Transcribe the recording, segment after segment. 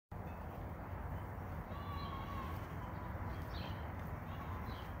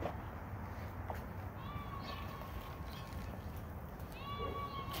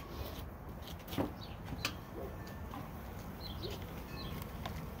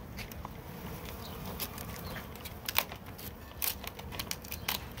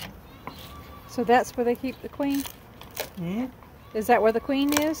So that's where they keep the queen? Hmm? Is that where the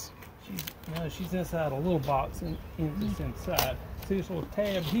queen is? She's inside a little box that's inside. See this little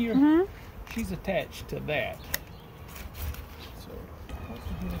tab here? Mm-hmm. She's attached to that. So once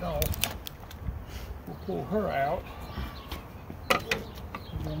we get it off, we'll pull her out.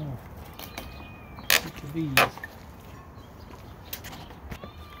 And then we'll get the bees.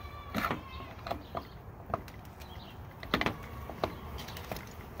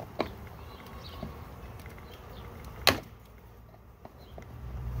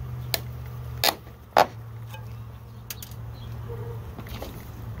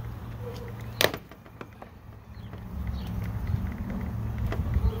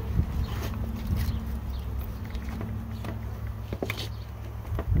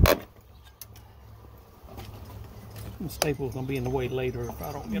 The staple's gonna be in the way later if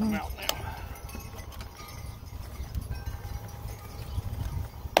I don't get them out now.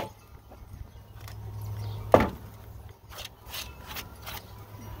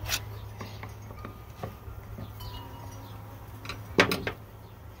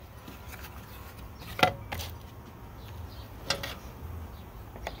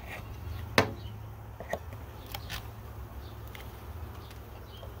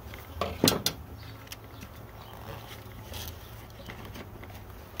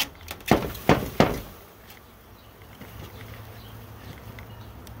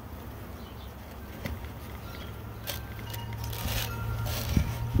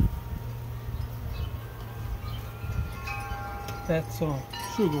 That's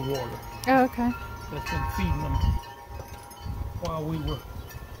sugar water. Oh, okay. That's been feeding them while we were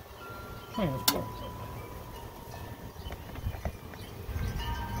transporting them.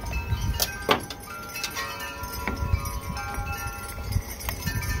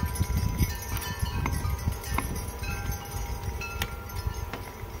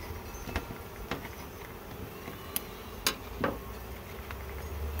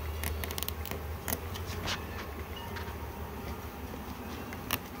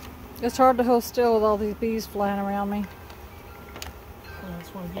 It's hard to hold still with all these bees flying around me. Well, that's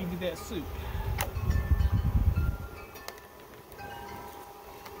why I gave you that suit.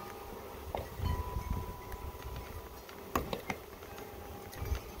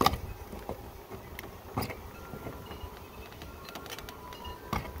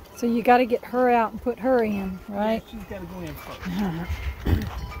 So you got to get her out and put her in, right? Yeah, she's got to go in first.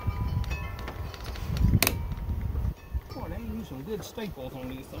 Boy, they use some good staples on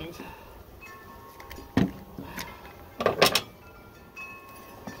these things.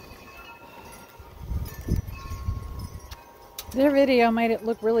 Their video made it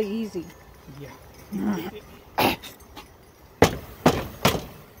look really easy. Yeah.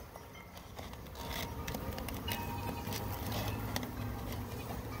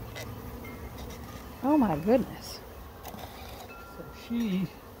 Oh my goodness. So she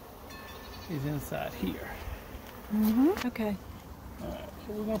is inside here. Mm-hmm. Okay. Alright,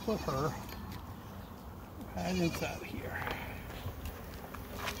 so we're going to put her right inside here.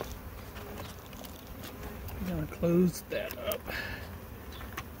 We're going to close that up.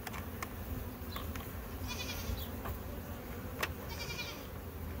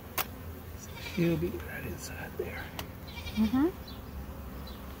 So she'll be right inside there. Mm-hmm.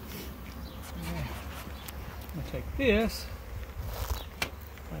 I'm going to take this,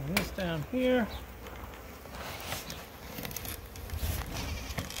 bring this down here.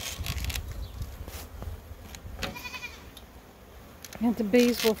 And the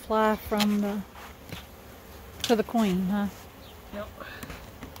bees will fly from the to the queen, huh? Yep.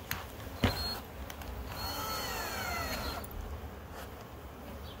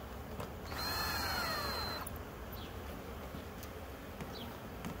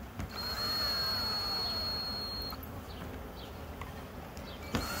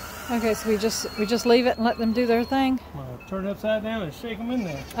 Okay, so we just leave it and let them do their thing? Turn it upside down and shake them in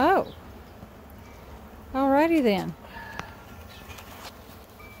there. Oh. Alrighty then.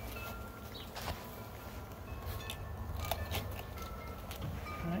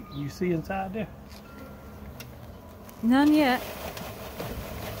 Alright, you see inside there? None yet.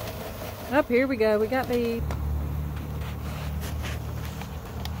 Up here we go. We got bees.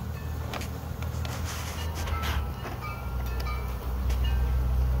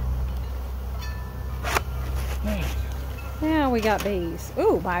 Now we got bees.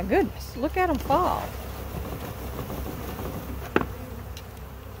 Oh my goodness. Look at them fall.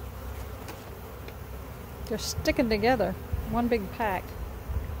 They're sticking together. One big pack.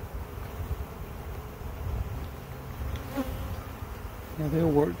 Yeah, they'll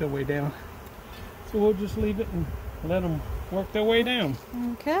work their way down. So we'll just leave it and let them work their way down.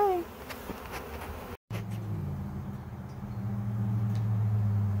 Okay.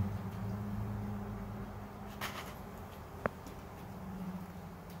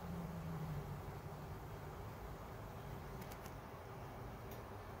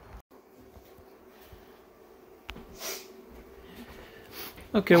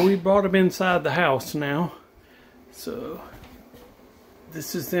 Okay, we brought them inside the house now. So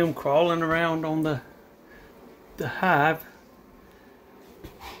this is them crawling around on the hive.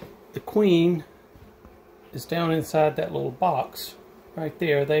 The queen is down inside that little box right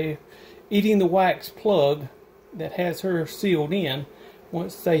there. They eating the wax plug that has her sealed in.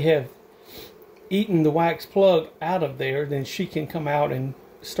 Once they have eaten the wax plug out of there, then she can come out and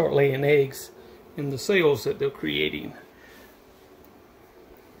start laying eggs in the cells that they're creating.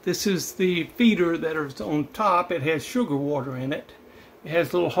 This is the feeder that is on top. It has sugar water in it. It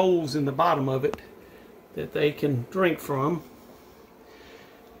has little holes in the bottom of it that they can drink from.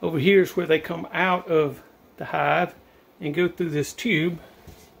 Over here is where they come out of the hive and go through this tube,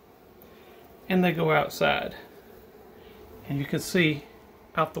 and they go outside. And you can see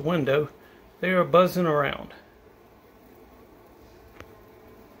out the window they are buzzing around.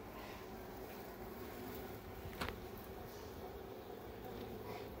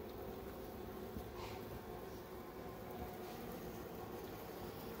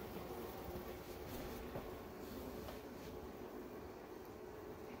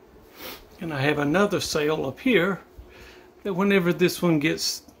 And I have another cell up here that whenever this one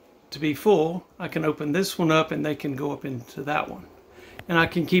gets to be full, I can open this one up and they can go up into that one. And I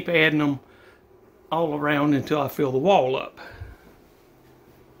can keep adding them all around until I fill the wall up.